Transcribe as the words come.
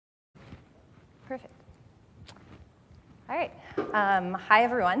Perfect. All right. Hi,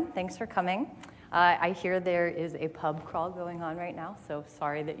 everyone. Thanks for coming. I hear there is a pub crawl going on right now, so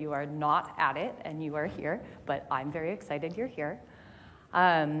sorry that you are not at it and you are here, but I'm very excited you're here.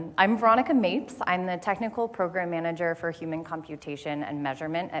 I'm Veronica Mapes. I'm the Technical Program Manager for Human Computation and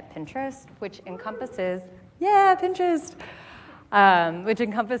Measurement at Pinterest, which encompasses, Pinterest, which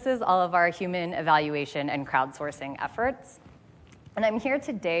encompasses all of our human evaluation and crowdsourcing efforts. And I'm here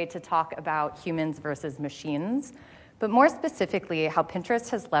today to talk about humans versus machines, but more specifically, how Pinterest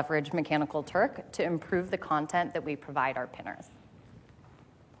has leveraged Mechanical Turk to improve the content that we provide our pinners.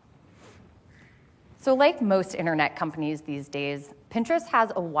 So like most internet companies these days, Pinterest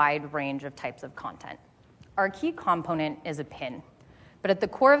has a wide range of types of content. Our key component is a pin, but at the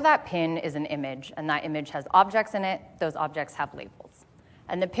core of that pin is an image, and that image has objects in it. Those objects have labels.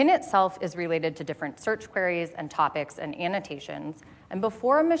 And the pin itself is related to different search queries and topics and annotations. And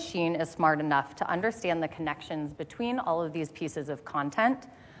before a machine is smart enough to understand the connections between all of these pieces of content,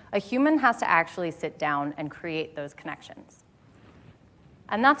 a human has to actually sit down and create those connections.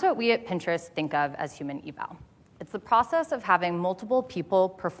 And that's what we at Pinterest think of as human eval. It's the process of having multiple people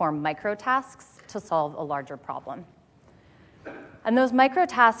perform microtasks to solve a larger problem. And those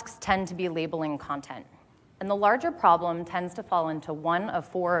microtasks tend to be labeling content. And the larger problem tends to fall into one of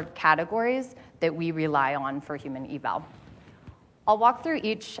four categories that we rely on for human eval. I'll walk through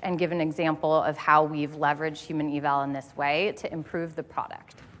each and give an example of how we've leveraged human eval in this way to improve the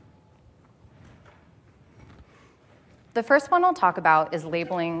product. The first one I'll talk about is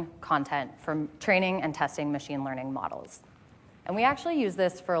labeling content for training and testing machine learning models. And we actually use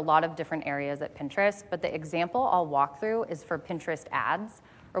this for a lot of different areas at Pinterest, but the example I'll walk through is for Pinterest ads,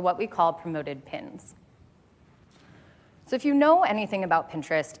 or what we call promoted pins. So if you know anything about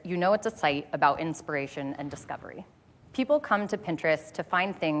Pinterest, you know it's a site about inspiration and discovery. People come to Pinterest to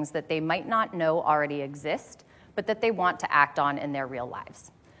find things that they might not know already exist, but that they want to act on in their real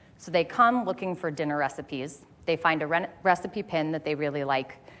lives. So they come looking for dinner recipes. They find a recipe pin that they really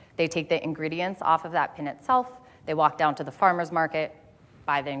like. They take the ingredients off of that pin itself. They walk down to the farmer's market,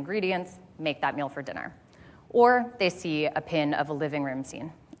 buy the ingredients, make that meal for dinner. Or they see a pin of a living room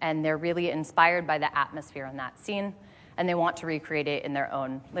scene, and they're really inspired by the atmosphere in that scene, and they want to recreate it in their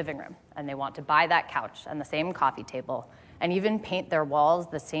own living room. And they want to buy that couch and the same coffee table, and even paint their walls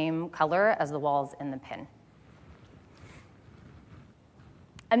the same color as the walls in the pin.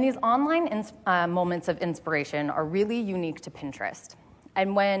 And these online moments of inspiration are really unique to Pinterest.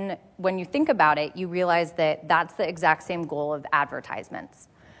 And when you think about it, you realize that that's the exact same goal of advertisements.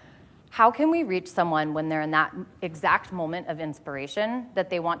 How can we reach someone when they're in that exact moment of inspiration that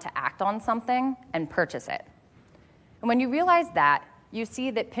they want to act on something and purchase it? And when you realize that, you see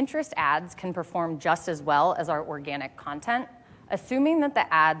that Pinterest ads can perform just as well as our organic content, assuming that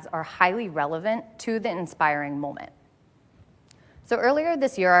the ads are highly relevant to the inspiring moment. So earlier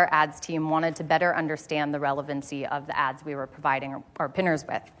this year, our ads team wanted to better understand the relevancy of the ads we were providing our pinners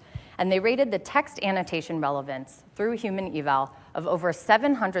with. And they rated the text annotation relevance through human eval of over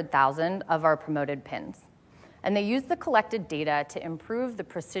 700,000 of our promoted pins. And they used the collected data to improve the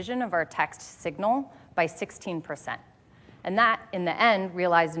precision of our text signal by 16%. And that, in the end,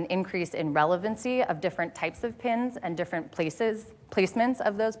 realized an increase in relevancy of different types of pins and different placements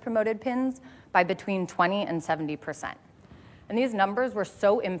of those promoted pins by between 20 and 70%. And these numbers were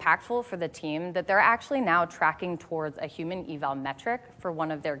so impactful for the team that they're actually now tracking towards a human eval metric for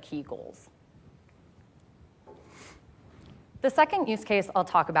one of their key goals. The second use case I'll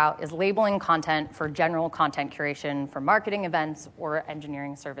talk about is labeling content for general content curation for marketing events or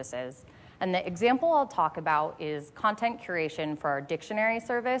engineering services. And the example I'll talk about is content curation for our dictionary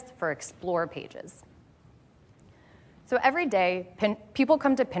service for Explore pages. So every day, people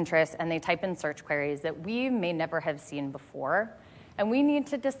come to Pinterest and they type in search queries that we may never have seen before, and we need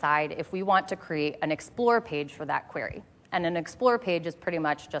to decide if we want to create an Explore page for that query. And an Explore page is pretty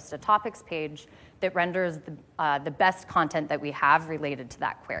much just a topics page that renders the best content that we have related to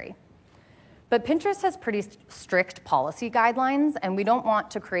that query. But Pinterest has pretty strict policy guidelines, and we don't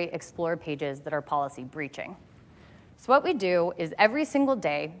want to create Explore pages that are policy breaching. So what we do is every single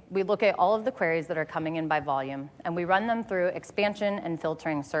day, we look at all of the queries that are coming in by volume, and we run them through expansion and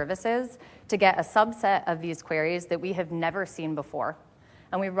filtering services to get a subset of these queries that we have never seen before.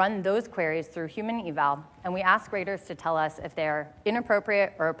 And we run those queries through human eval, and we ask raters to tell us if they're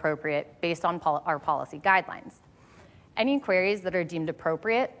inappropriate or appropriate based on our policy guidelines. Any queries that are deemed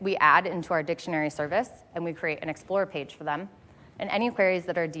appropriate, we add into our dictionary service, and we create an Explore page for them. And any queries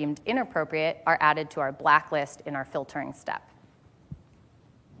that are deemed inappropriate are added to our blacklist in our filtering step.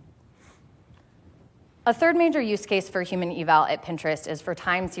 A third major use case for human eval at Pinterest is for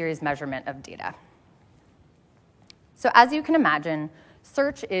time series measurement of data. So as you can imagine,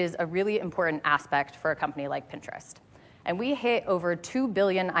 search is a really important aspect for a company like Pinterest. And we hit over 2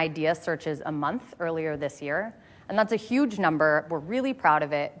 billion idea searches a month earlier this year. And that's a huge number. We're really proud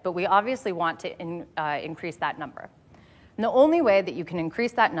of it, but we obviously want to increase that number. And the only way that you can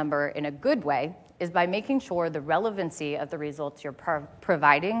increase that number in a good way is by making sure the relevancy of the results you're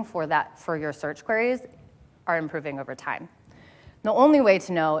providing for your search queries are improving over time. The only way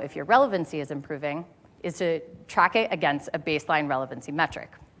to know if your relevancy is improving is to track it against a baseline relevancy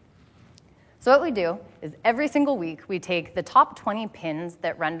metric. So what we do is every single week we take the top 20 pins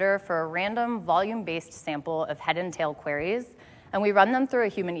that render for a random volume-based sample of head and tail queries, and we run them through a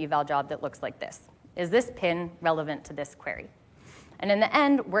human eval job that looks like this. Is this pin relevant to this query? And in the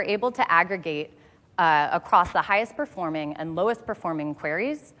end, we're able to aggregate across the highest performing and lowest performing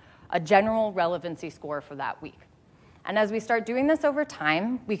queries a general relevancy score for that week. And as we start doing this over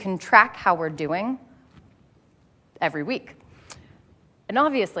time, we can track how we're doing every week. And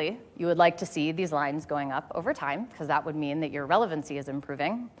obviously, you would like to see these lines going up over time, because that would mean that your relevancy is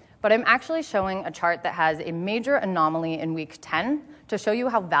improving. But I'm actually showing a chart that has a major anomaly in week 10 to show you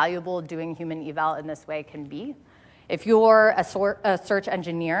how valuable doing human eval in this way can be. If you're a search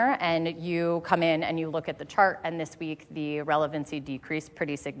engineer and you come in and you look at the chart and this week the relevancy decreased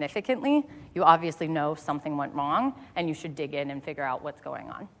pretty significantly, you obviously know something went wrong and you should dig in and figure out what's going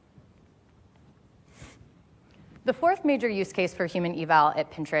on. The fourth major use case for human eval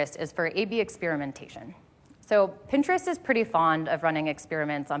at Pinterest is for A/B experimentation. So Pinterest is pretty fond of running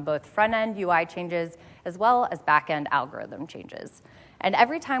experiments on both front-end UI changes as well as back-end algorithm changes. And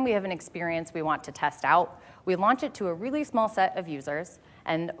every time we have an experience we want to test out, we launch it to a really small set of users,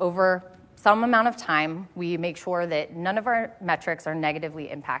 and over some amount of time, we make sure that none of our metrics are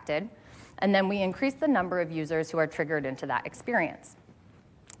negatively impacted, and then we increase the number of users who are triggered into that experience.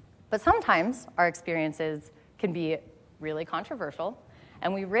 But sometimes our experiences can be really controversial,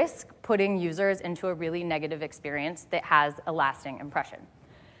 and we risk putting users into a really negative experience that has a lasting impression.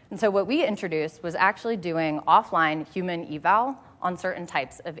 And so what we introduced was actually doing offline human eval on certain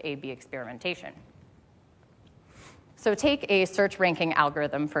types of A/B experimentation. So take a search ranking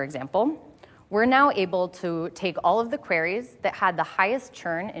algorithm, for example. We're now able to take all of the queries that had the highest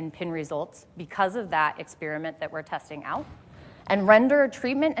churn in pin results because of that experiment that we're testing out, and render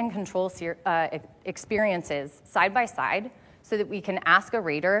treatment and control experiences side by side so that we can ask a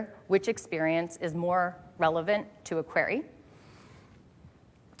rater which experience is more relevant to a query.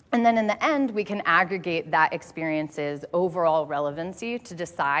 And then in the end, we can aggregate that experience's overall relevancy to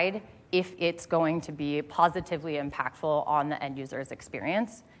decide if it's going to be positively impactful on the end user's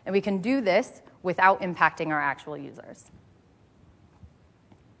experience. And we can do this without impacting our actual users.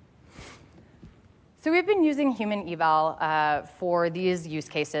 So we've been using human eval for these use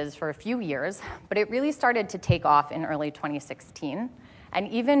cases for a few years, but it really started to take off in early 2016. And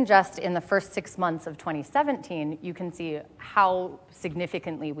even just in the first 6 months of 2017, you can see how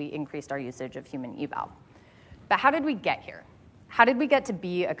significantly we increased our usage of human eval. But how did we get here? How did we get to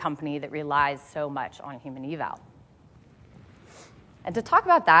be a company that relies so much on human eval? And to talk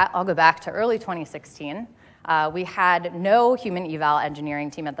about that, I'll go back to early 2016. We had no human eval engineering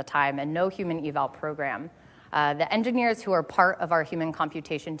team at the time and no human eval program. The engineers who are part of our human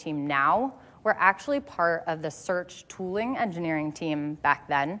computation team now were actually part of the search tooling engineering team back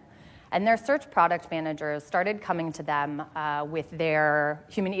then. And their search product managers started coming to them with their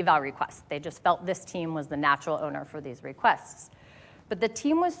human eval requests. They just felt this team was the natural owner for these requests. But the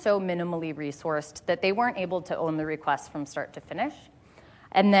team was so minimally resourced that they weren't able to own the requests from start to finish.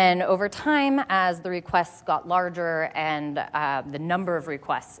 And then over time, as the requests got larger and the number of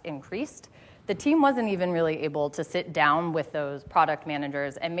requests increased, the team wasn't even really able to sit down with those product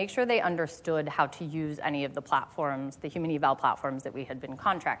managers and make sure they understood how to use any of the platforms, the human eval platforms that we had been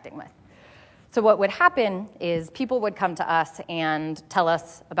contracting with. So what would happen is people would come to us and tell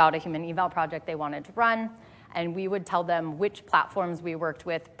us about a human eval project they wanted to run, and we would tell them which platforms we worked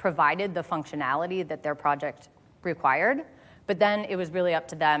with provided the functionality that their project required. But then it was really up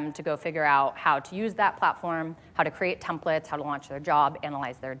to them to go figure out how to use that platform, how to create templates, how to launch their job,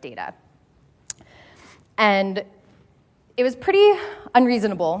 analyze their data. And it was pretty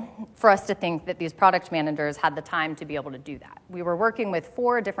unreasonable for us to think that these product managers had the time to be able to do that. We were working with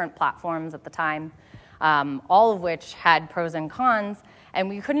 4 different platforms at the time, all of which had pros and cons, and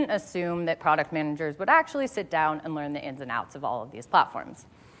we couldn't assume that product managers would actually sit down and learn the ins and outs of all of these platforms.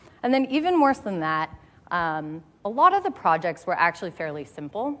 And then even worse than that, a lot of the projects were actually fairly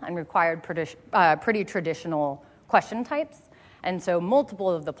simple and required pretty traditional question types. And so multiple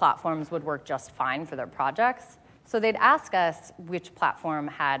of the platforms would work just fine for their projects. So they'd ask us which platform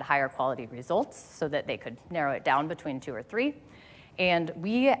had higher quality results so that they could narrow it down between 2 or 3. And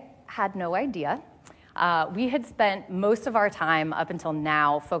we had no idea. We had spent most of our time up until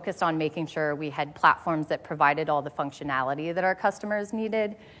now focused on making sure we had platforms that provided all the functionality that our customers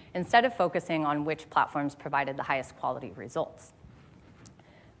needed, instead of focusing on which platforms provided the highest quality results.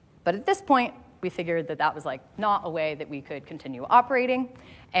 But at this point, we figured that that was not a way that we could continue operating,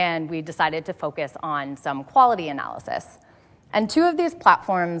 and we decided to focus on some quality analysis. And 2 of these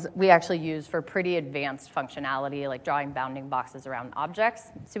platforms we actually use for pretty advanced functionality, like drawing bounding boxes around objects.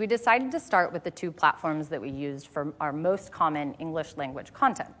 So we decided to start with the 2 platforms that we used for our most common English language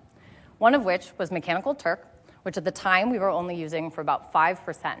content. One of which was Mechanical Turk, which at the time we were only using for about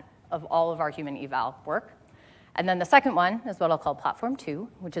 5% of all of our human eval work. And then the second one is what I'll call Platform 2,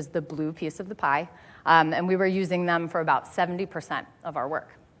 which is the blue piece of the pie. And we were using them for about 70% of our work.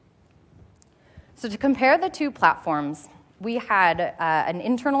 So to compare the 2 platforms, we had an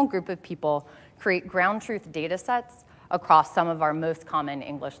internal group of people create ground truth data sets across some of our most common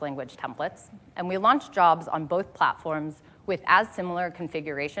English language templates. And we launched jobs on both platforms with as similar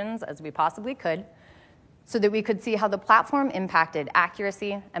configurations as we possibly could, so that we could see how the platform impacted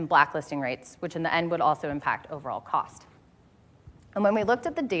accuracy and blacklisting rates, which in the end would also impact overall cost. And when we looked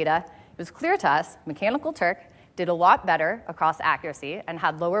at the data, it was clear to us Mechanical Turk did a lot better across accuracy and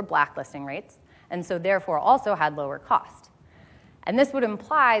had lower blacklisting rates, and so therefore also had lower cost. And this would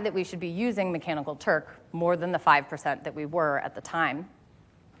imply that we should be using Mechanical Turk more than the 5% that we were at the time.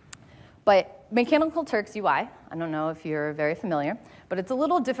 But Mechanical Turk's UI, I don't know if you're very familiar, but it's a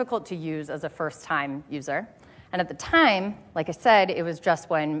little difficult to use as a first-time user. And at the time, like I said, it was just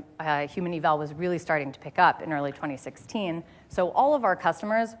when human eval was really starting to pick up in early 2016. So all of our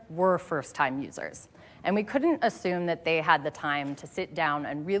customers were first-time users. And we couldn't assume that they had the time to sit down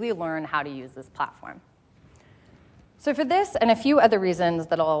and really learn how to use this platform. So for this and a few other reasons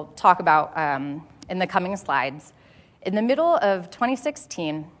that I'll talk about in the coming slides, in the middle of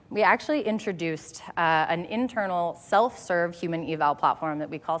 2016, we actually introduced an internal self-serve human eval platform that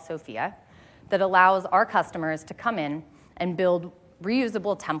we call Sophia that allows our customers to come in and build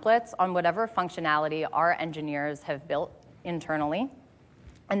reusable templates on whatever functionality our engineers have built internally,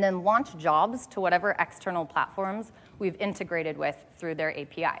 and then launch jobs to whatever external platforms we've integrated with through their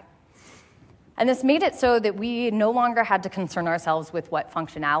API. And this made it so that we no longer had to concern ourselves with what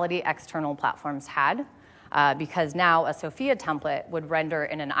functionality external platforms had, because now a Sophia template would render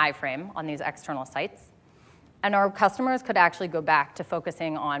in an iframe on these external sites. And our customers could actually go back to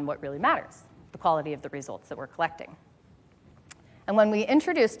focusing on what really matters, the quality of the results that we're collecting. And when we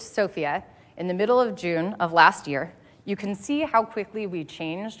introduced Sophia in the middle of June of last year, you can see how quickly we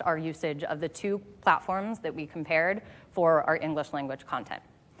changed our usage of the 2 platforms that we compared for our English language content.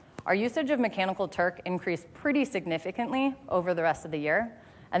 Our usage of Mechanical Turk increased pretty significantly over the rest of the year.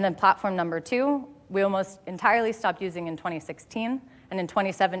 And then platform number 2, we almost entirely stopped using in 2016. And in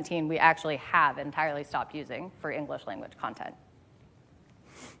 2017, we actually have entirely stopped using for English language content.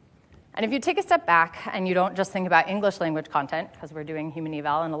 And if you take a step back and you don't just think about English language content, because we're doing human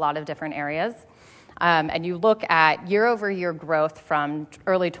eval in a lot of different areas, and you look at year-over-year growth from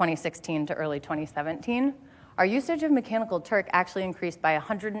early 2016 to early 2017, our usage of Mechanical Turk actually increased by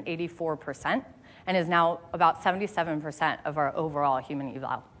 184% and is now about 77% of our overall human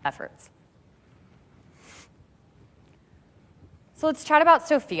eval efforts. So let's chat about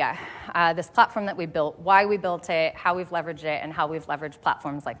Sophia, this platform that we built, why we built it, how we've leveraged it, and how we've leveraged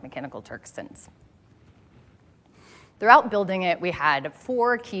platforms like Mechanical Turk since. Throughout building it, we had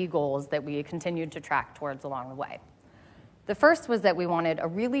 4 key goals that we continued to track towards along the way. The first was that we wanted a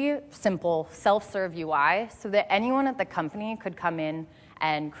really simple self-serve UI so that anyone at the company could come in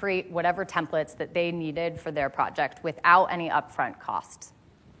and create whatever templates that they needed for their project without any upfront costs.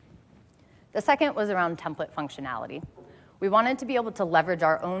 The second was around template functionality. We wanted to be able to leverage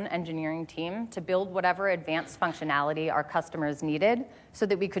our own engineering team to build whatever advanced functionality our customers needed so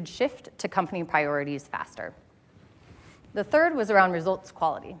that we could shift to company priorities faster. The third was around results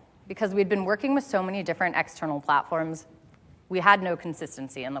quality. Because we'd been working with so many different external platforms, we had no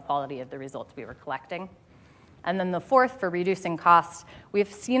consistency in the quality of the results we were collecting. And then the fourth, for reducing costs,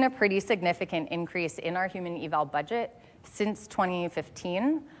 we've seen a pretty significant increase in our human eval budget since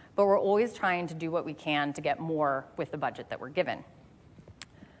 2015, but we're always trying to do what we can to get more with the budget that we're given.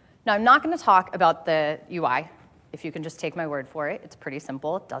 Now, I'm not going to talk about the UI, if you can just take my word for it. It's pretty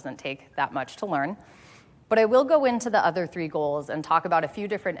simple. It doesn't take that much to learn. But I will go into the other 3 goals and talk about a few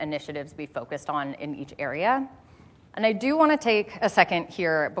different initiatives we focused on in each area. And I do want to take a second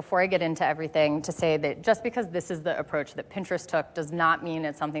here before I get into everything to say that just because this is the approach that Pinterest took does not mean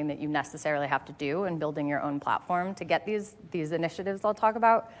it's something that you necessarily have to do in building your own platform to get these initiatives I'll talk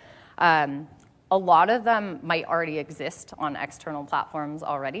about. A lot of them might already exist on external platforms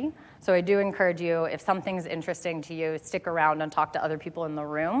already. So I do encourage you, if something's interesting to you, stick around and talk to other people in the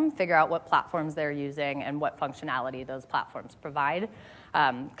room, figure out what platforms they're using and what functionality those platforms provide.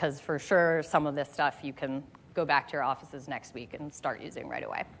 Because for sure, some of this stuff you can go back to your offices next week and start using right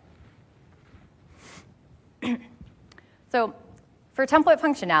away. So for template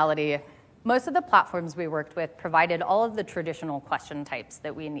functionality, most of the platforms we worked with provided all of the traditional question types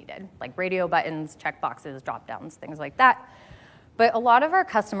that we needed, like radio buttons, checkboxes, drop-downs, things like that. But a lot of our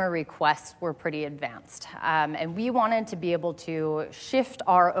customer requests were pretty advanced, and we wanted to be able to shift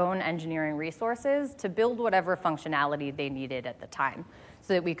our own engineering resources to build whatever functionality they needed at the time,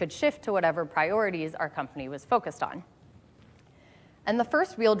 so that we could shift to whatever priorities our company was focused on. And the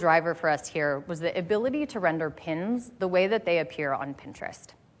first real driver for us here was the ability to render pins the way that they appear on Pinterest.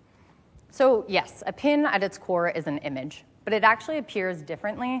 So yes, a pin at its core is an image, but it actually appears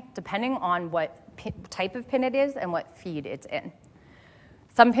differently depending on what type of pin it is and what feed it's in.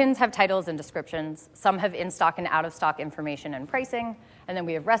 Some pins have titles and descriptions, some have in-stock and out-of-stock information and pricing, and then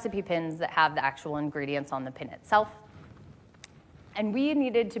we have recipe pins that have the actual ingredients on the pin itself. And we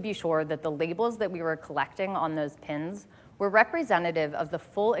needed to be sure that the labels that we were collecting on those pins were representative of the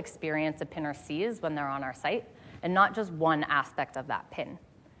full experience a pinner sees when they're on our site, and not just one aspect of that pin.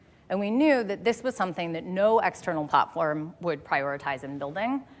 And we knew that this was something that no external platform would prioritize in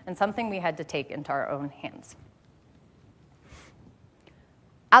building, and something we had to take into our own hands.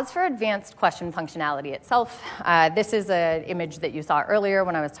 As for advanced question functionality itself, this is an image that you saw earlier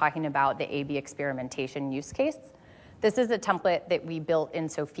when I was talking about the A/B experimentation use case. This is a template that we built in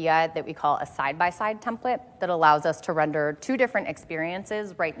Sophia that we call a side-by-side template that allows us to render two different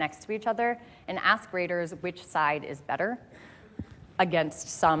experiences right next to each other and ask raters which side is better against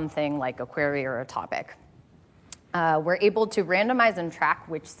something like a query or a topic. We're able to randomize and track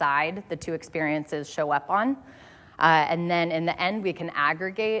which side the two experiences show up on. And then in the end, we can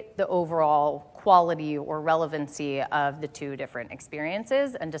aggregate the overall quality or relevancy of the two different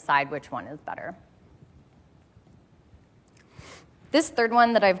experiences and decide which one is better. This third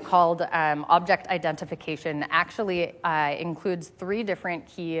one that I've called object identification actually includes three different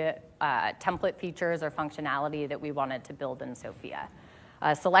key template features or functionality that we wanted to build in Sophia.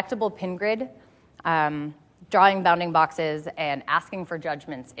 Selectable pin grid, drawing bounding boxes, and asking for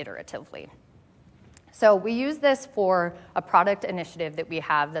judgments iteratively. So we use this for a product initiative that we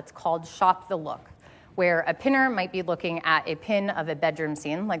have that's called Shop the Look, where a pinner might be looking at a pin of a bedroom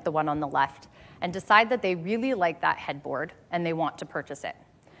scene, like the one on the left, and decide that they really like that headboard and they want to purchase it.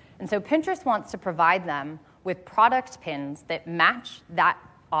 And so Pinterest wants to provide them with product pins that match that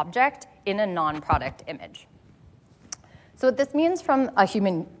object in a non-product image. So what this means from a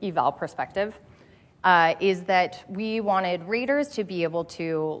human eval perspective is that we wanted raters to be able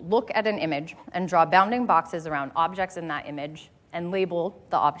to look at an image and draw bounding boxes around objects in that image and label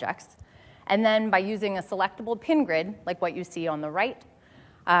the objects. And then by using a selectable pin grid, like what you see on the right,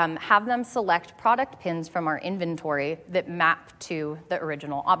 have them select product pins from our inventory that map to the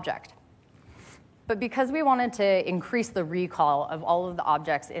original object. But because we wanted to increase the recall of all of the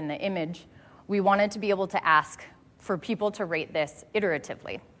objects in the image, we wanted to be able to ask for people to rate this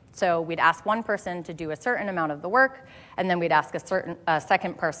iteratively. So we'd ask one person to do a certain amount of the work, and then we'd ask a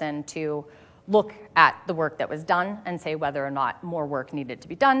second person to look at the work that was done and say whether or not more work needed to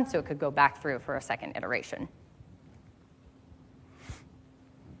be done so it could go back through for a second iteration.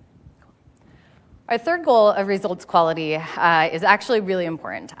 Our third goal of results quality is actually really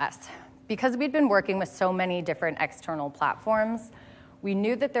important to us. Because we'd been working with so many different external platforms, we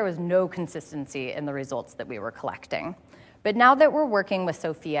knew that there was no consistency in the results that we were collecting. But now that we're working with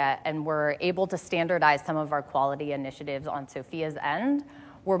Sophia and we're able to standardize some of our quality initiatives on Sophia's end,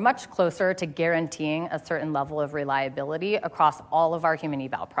 we're much closer to guaranteeing a certain level of reliability across all of our human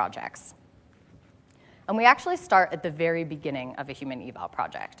eval projects. And we actually start at the very beginning of a human eval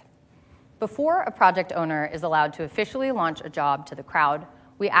project. Before a project owner is allowed to officially launch a job to the crowd,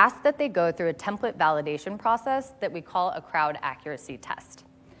 we ask that they go through a template validation process that we call a crowd accuracy test.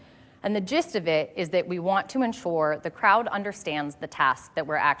 And the gist of it is that we want to ensure the crowd understands the task that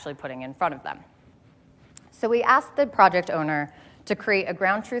we're actually putting in front of them. So we ask the project owner to create a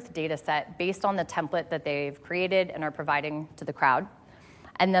ground truth data set based on the template that they've created and are providing to the crowd,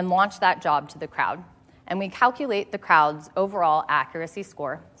 and then launch that job to the crowd. And we calculate the crowd's overall accuracy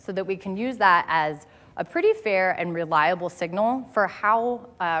score so that we can use that as a pretty fair and reliable signal for how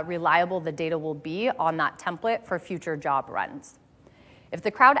reliable the data will be on that template for future job runs. If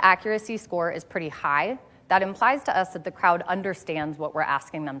the crowd accuracy score is pretty high, that implies to us that the crowd understands what we're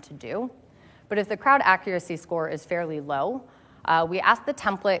asking them to do. But if the crowd accuracy score is fairly low, we ask the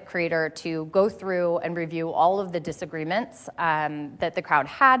template creator to go through and review all of the disagreements that the crowd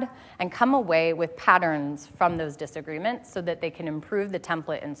had and come away with patterns from those disagreements so that they can improve the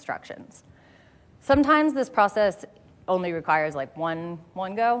template instructions. Sometimes this process only requires like one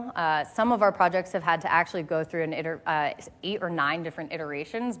go. Some of our projects have had to actually go through 8 or 9 different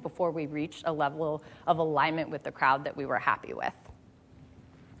iterations before we reached a level of alignment with the crowd that we were happy with.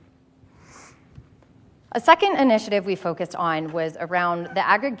 A second initiative we focused on was around the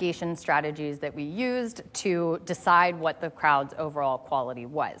aggregation strategies that we used to decide what the crowd's overall quality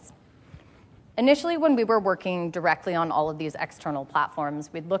was. Initially, when we were working directly on all of these external platforms,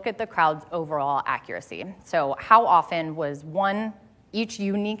 we'd look at the crowd's overall accuracy. So how often was each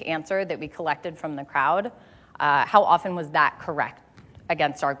unique answer that we collected from the crowd, how often was that correct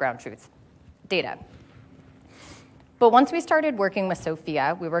against our ground truth data? But once we started working with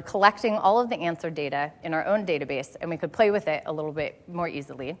Sophia, we were collecting all of the answer data in our own database, and we could play with it a little bit more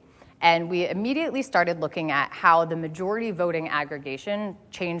easily. And we immediately started looking at how the majority voting aggregation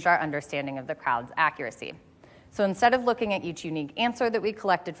changed our understanding of the crowd's accuracy. So instead of looking at each unique answer that we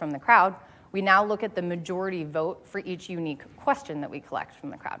collected from the crowd, we now look at the majority vote for each unique question that we collect from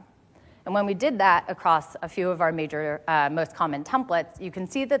the crowd. And when we did that across a few of our major, most common templates, you can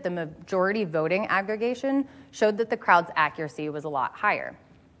see that the majority voting aggregation showed that the crowd's accuracy was a lot higher.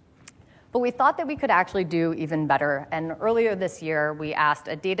 But we thought that we could actually do even better, and earlier this year, we asked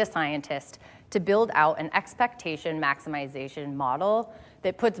a data scientist to build out an expectation maximization model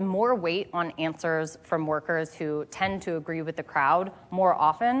that puts more weight on answers from workers who tend to agree with the crowd more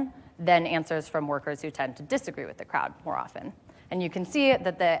often than answers from workers who tend to disagree with the crowd more often. And you can see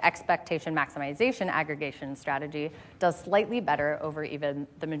that the expectation maximization aggregation strategy does slightly better over even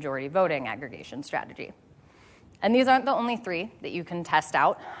the majority voting aggregation strategy. And these aren't the only 3 that you can test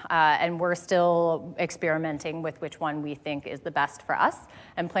out, and we're still experimenting with which one we think is the best for us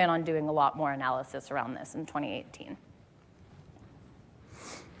and plan on doing a lot more analysis around this in 2018.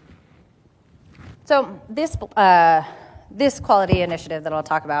 So this quality initiative that I'll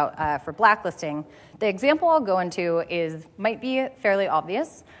talk about for blacklisting, the example I'll go into might be fairly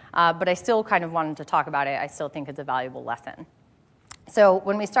obvious, but I still kind of wanted to talk about it. I still think it's a valuable lesson. So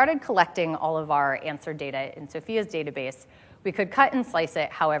when we started collecting all of our answer data in Sophia's database, we could cut and slice it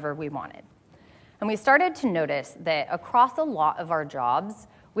however we wanted. And we started to notice that across a lot of our jobs,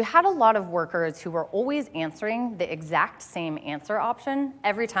 we had a lot of workers who were always answering the exact same answer option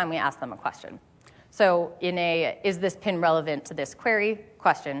every time we asked them a question. So in a, is this pin relevant to this query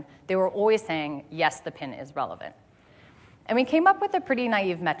question, they were always saying, yes, the pin is relevant. And we came up with a pretty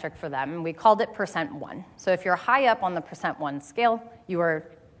naive metric for them, and we called it %1. So if you're high up on the %1 scale, you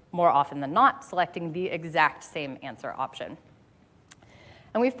are more often than not selecting the exact same answer option.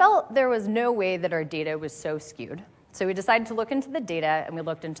 And we felt there was no way that our data was so skewed. So we decided to look into the data, and we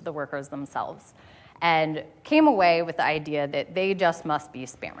looked into the workers themselves, and came away with the idea that they just must be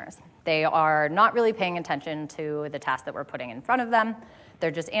spammers. They are not really paying attention to the task that we're putting in front of them.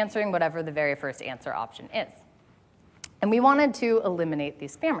 They're just answering whatever the very first answer option is. And we wanted to eliminate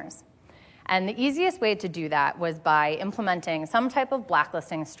these spammers. And the easiest way to do that was by implementing some type of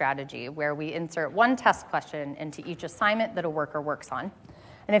blacklisting strategy where we insert one test question into each assignment that a worker works on.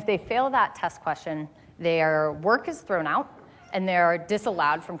 And if they fail that test question, their work is thrown out and they're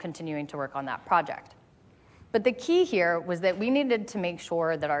disallowed from continuing to work on that project. But the key here was that we needed to make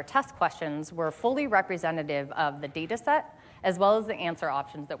sure that our test questions were fully representative of the data set as well as the answer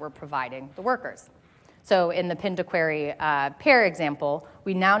options that we're providing the workers. So in the pin to query pair example,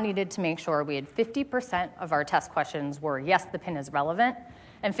 we now needed to make sure we had 50% of our test questions were yes, the pin is relevant,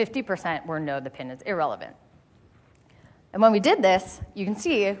 and 50% were no, the pin is irrelevant. And when we did this, you can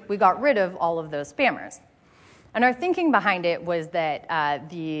see we got rid of all of those spammers. And our thinking behind it was that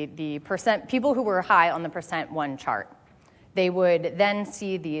the people who were high on the %1 chart, they would then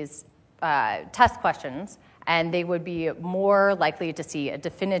see these test questions, and they would be more likely to see a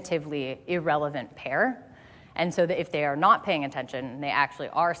definitively irrelevant pair. And so that if they are not paying attention and they actually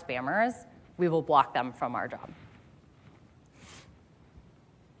are spammers, we will block them from our job.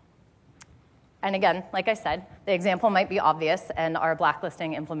 And again, like I said, the example might be obvious and our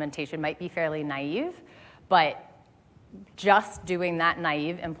blacklisting implementation might be fairly naive, but just doing that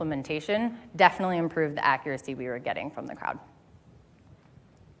naive implementation definitely improved the accuracy we were getting from the crowd.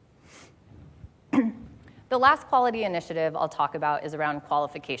 The last quality initiative I'll talk about is around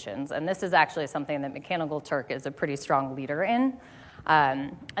qualifications, and this is actually something that Mechanical Turk is a pretty strong leader in.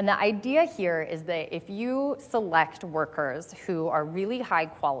 And the idea here is that if you select workers who are really high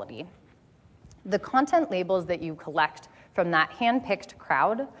quality, the content labels that you collect from that hand-picked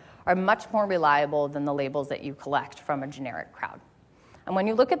crowd are much more reliable than the labels that you collect from a generic crowd. And when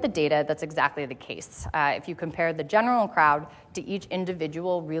you look at the data, that's exactly the case. If you compare the general crowd to each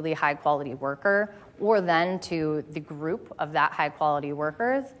individual really high-quality worker, or then to the group of that high-quality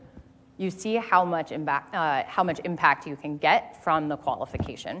workers, you see how much impact you can get from the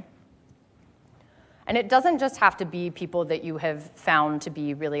qualification. And it doesn't just have to be people that you have found to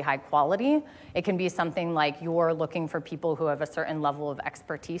be really high quality. It can be something like you're looking for people who have a certain level of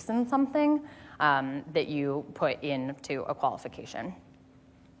expertise in something that you put into a qualification.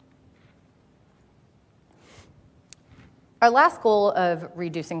 Our last goal of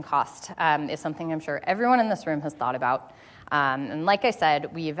reducing cost is something I'm sure everyone in this room has thought about. And like I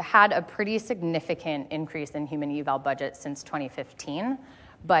said, we've had a pretty significant increase in human eval budget since 2015,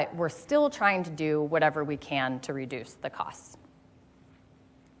 but we're still trying to do whatever we can to reduce the costs.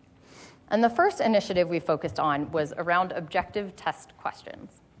 And the first initiative we focused on was around objective test questions.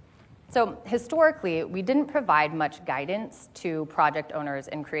 So historically, we didn't provide much guidance to project owners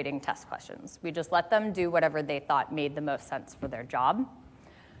in creating test questions. We just let them do whatever they thought made the most sense for their job.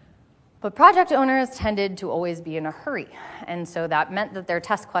 But project owners tended to always be in a hurry, and so that meant that their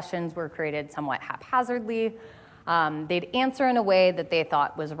test questions were created somewhat haphazardly. They'd answer in a way that they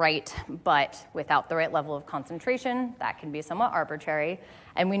thought was right, but without the right level of concentration, that can be somewhat arbitrary.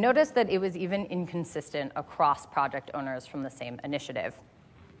 And we noticed that it was even inconsistent across project owners from the same initiative.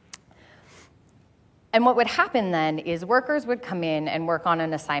 And what would happen then is workers would come in and work on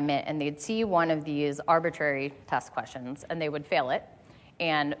an assignment, and they'd see one of these arbitrary test questions, and they would fail it,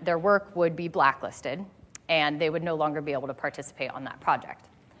 and their work would be blacklisted, and they would no longer be able to participate on that project.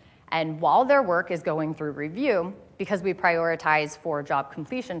 And while their work is going through review, because we prioritize for job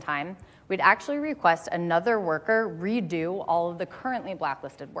completion time, we'd actually request another worker redo all of the currently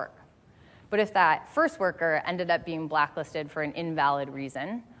blacklisted work. But if that first worker ended up being blacklisted for an invalid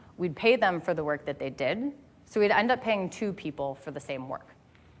reason, we'd pay them for the work that they did, so we'd end up paying two people for the same work.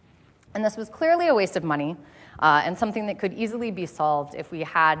 And this was clearly a waste of money, and something that could easily be solved if we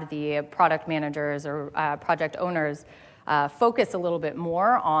had the product managers or project owners focus a little bit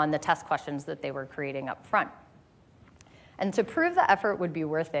more on the test questions that they were creating up front. And to prove the effort would be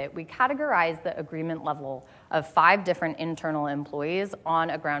worth it, we categorized the agreement level of 5 different internal employees on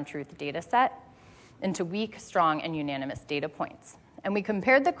a ground truth data set into weak, strong, and unanimous data points. And we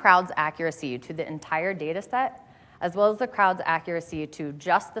compared the crowd's accuracy to the entire data set, as well as the crowd's accuracy to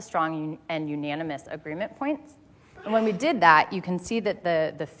just the strong and unanimous agreement points. And when we did that, you can see that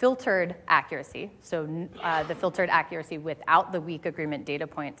the filtered accuracy, so the filtered accuracy without the weak agreement data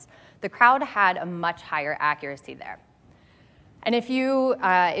points, the crowd had a much higher accuracy there. And if you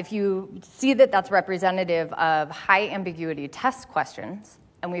see that that's representative of high ambiguity test questions,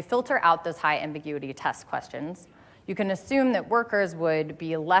 and we filter out those high ambiguity test questions, you can assume that workers would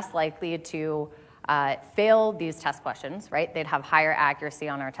be less likely to fail these test questions, right? They'd have higher accuracy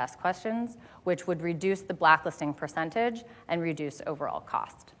on our test questions, which would reduce the blacklisting percentage and reduce overall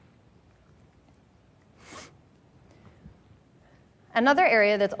cost. Another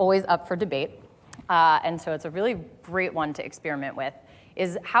area that's always up for debate, and so it's a really great one to experiment with,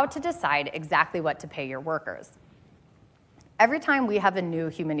 is how to decide exactly what to pay your workers. Every time we have a new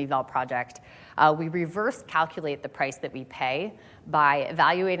human eval project, we reverse calculate the price that we pay by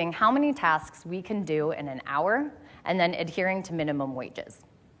evaluating how many tasks we can do in an hour and then adhering to minimum wages.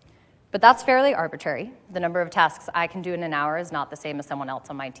 But that's fairly arbitrary. The number of tasks I can do in an hour is not the same as someone else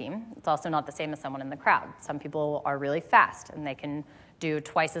on my team. It's also not the same as someone in the crowd. Some people are really fast and they can do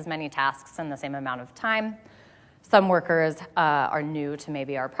twice as many tasks in the same amount of time. Some workers are new to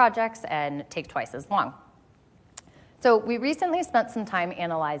maybe our projects and take twice as long. So we recently spent some time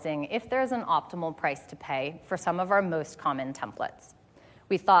analyzing if there's an optimal price to pay for some of our most common templates.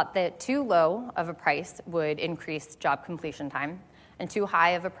 We thought that too low of a price would increase job completion time, and too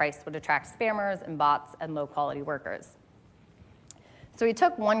high of a price would attract spammers and bots and low-quality workers. So we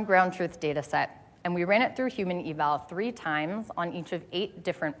took one ground truth data set, and we ran it through human eval 3 times on each of 8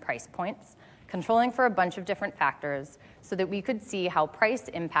 different price points, controlling for a bunch of different factors so that we could see how price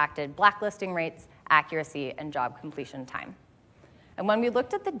impacted blacklisting rates, accuracy, and job completion time. And when we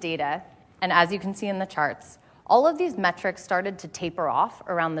looked at the data, and as you can see in the charts, all of these metrics started to taper off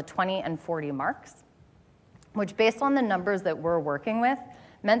around the 20 and 40 marks, which based on the numbers that we're working with,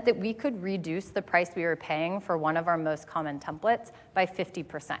 meant that we could reduce the price we were paying for one of our most common templates by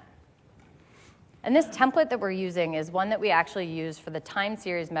 50%. And this template that we're using is one that we actually use for the time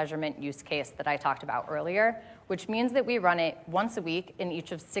series measurement use case that I talked about earlier, which means that we run it once a week in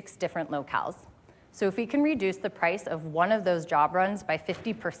each of 6 different locales. So if we can reduce the price of one of those job runs by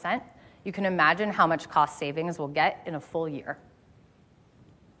 50%, you can imagine how much cost savings we'll get in a full year.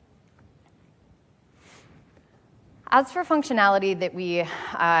 As for functionality that we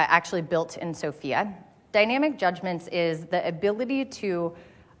actually built in Sophia, dynamic judgments is the ability to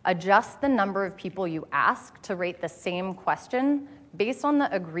adjust the number of people you ask to rate the same question based on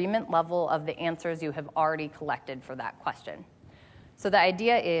the agreement level of the answers you have already collected for that question. So the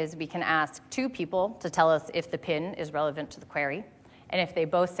idea is we can ask 2 people to tell us if the pin is relevant to the query, and if they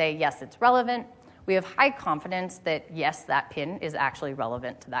both say yes, it's relevant, we have high confidence that yes, that pin is actually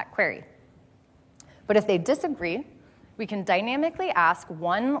relevant to that query. But if they disagree, we can dynamically ask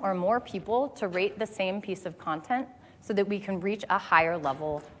 1 or more people to rate the same piece of content so that we can reach a higher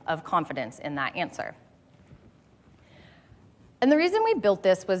level of confidence in that answer. And the reason we built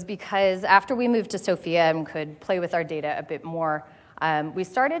this was because after we moved to Sophia and could play with our data a bit more, we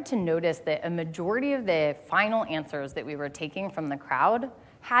started to notice that a majority of the final answers that we were taking from the crowd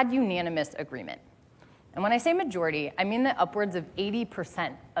had unanimous agreement. And when I say majority, I mean that upwards of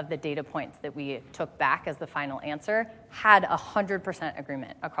 80% of the data points that we took back as the final answer had 100%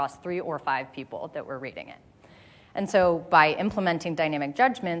 agreement across 3 or 5 people that were rating it. And so by implementing dynamic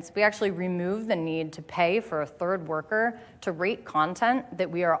judgments, we actually remove the need to pay for a third worker to rate content that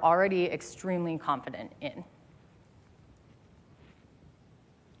we are already extremely confident in.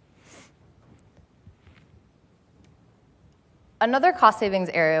 Another cost savings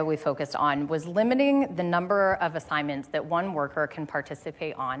area we focused on was limiting the number of assignments that one worker can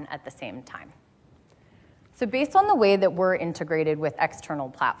participate on at the same time. So based on the way that we're integrated with external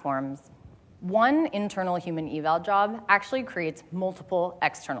platforms, one internal human eval job actually creates multiple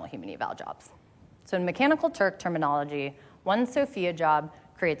external human eval jobs. So in Mechanical Turk terminology, one Sophia job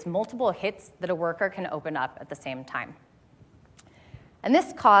creates multiple hits that a worker can open up at the same time. And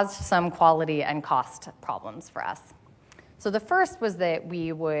this caused some quality and cost problems for us. So the first was that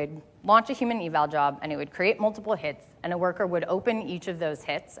we would launch a human eval job, and it would create multiple hits, and a worker would open each of those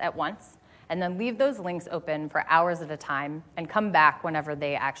hits at once, and then leave those links open for hours at a time and come back whenever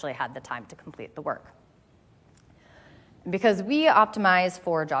they actually had the time to complete the work. Because we optimize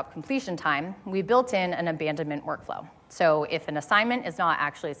for job completion time, we built in an abandonment workflow. So if an assignment is not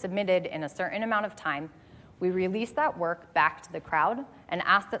actually submitted in a certain amount of time, we release that work back to the crowd and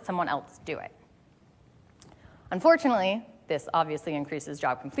ask that someone else do it. Unfortunately, this obviously increases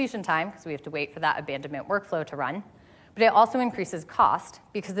job completion time because we have to wait for that abandonment workflow to run. But it also increases cost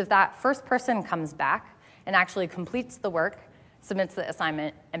because if that first person comes back and actually completes the work, submits the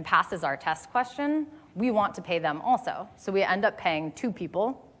assignment, and passes our test question, we want to pay them also. So we end up paying 2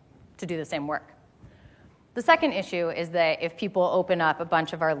 people to do the same work. The second issue is that if people open up a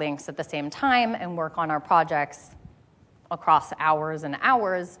bunch of our links at the same time and work on our projects across hours and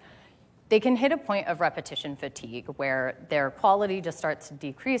hours, they can hit a point of repetition fatigue where their quality just starts to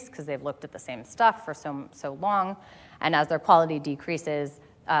decrease because they've looked at the same stuff for so long. And as their quality decreases,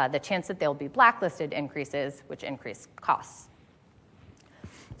 the chance that they'll be blacklisted increases, which increase costs.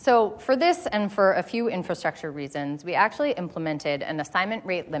 So for this and for a few infrastructure reasons, we actually implemented an assignment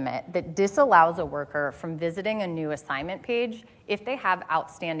rate limit that disallows a worker from visiting a new assignment page if they have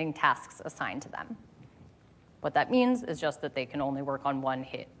outstanding tasks assigned to them. What that means is just that they can only work on one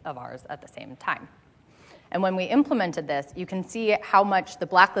hit of ours at the same time. And when we implemented this, you can see how much the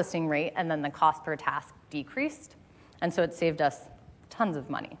blacklisting rate and then the cost per task decreased. And so it saved us tons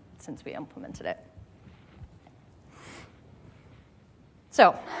of money since we implemented it.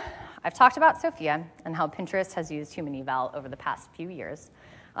 So I've talked about Sophia and how Pinterest has used human eval over the past few years.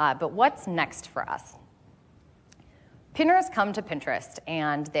 But what's next for us? Pinners come to Pinterest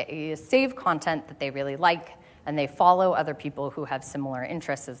and they save content that they really like, and they follow other people who have similar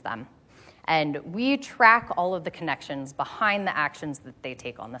interests as them. And we track all of the connections behind the actions that they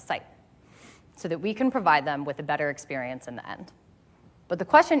take on the site so that we can provide them with a better experience in the end. But the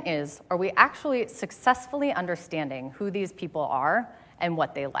question is, are we actually successfully understanding who these people are and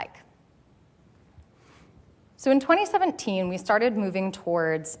what they like? So in 2017, we started moving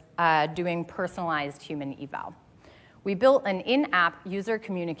towards doing personalized human eval. We built an in-app user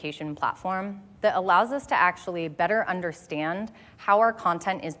communication platform that allows us to actually better understand how our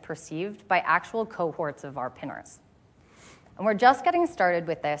content is perceived by actual cohorts of our pinners. And we're just getting started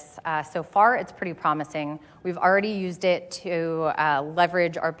with this. So far, it's pretty promising. We've already used it to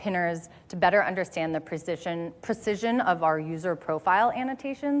leverage our pinners to better understand the precision of our user profile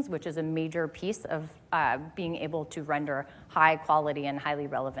annotations, which is a major piece of being able to render high quality and highly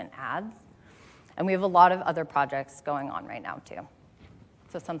relevant ads. And we have a lot of other projects going on right now, too.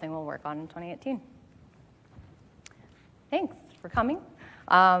 So something we'll work on in 2018. Thanks for coming.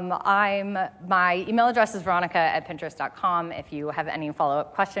 My email address is veronica@pinterest.com if you have any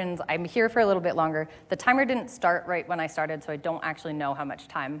follow-up questions. I'm here for a little bit longer. The timer didn't start right when I started, so I don't actually know how much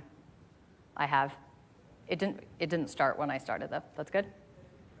time I have. It didn't start when I started, though. That's good?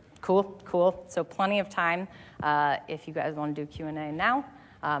 Cool. So plenty of time if you guys want to do Q&A now,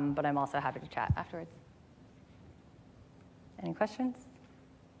 but I'm also happy to chat afterwards. Any questions?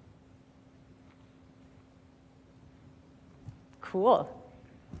 Cool.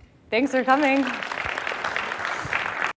 Thanks for coming.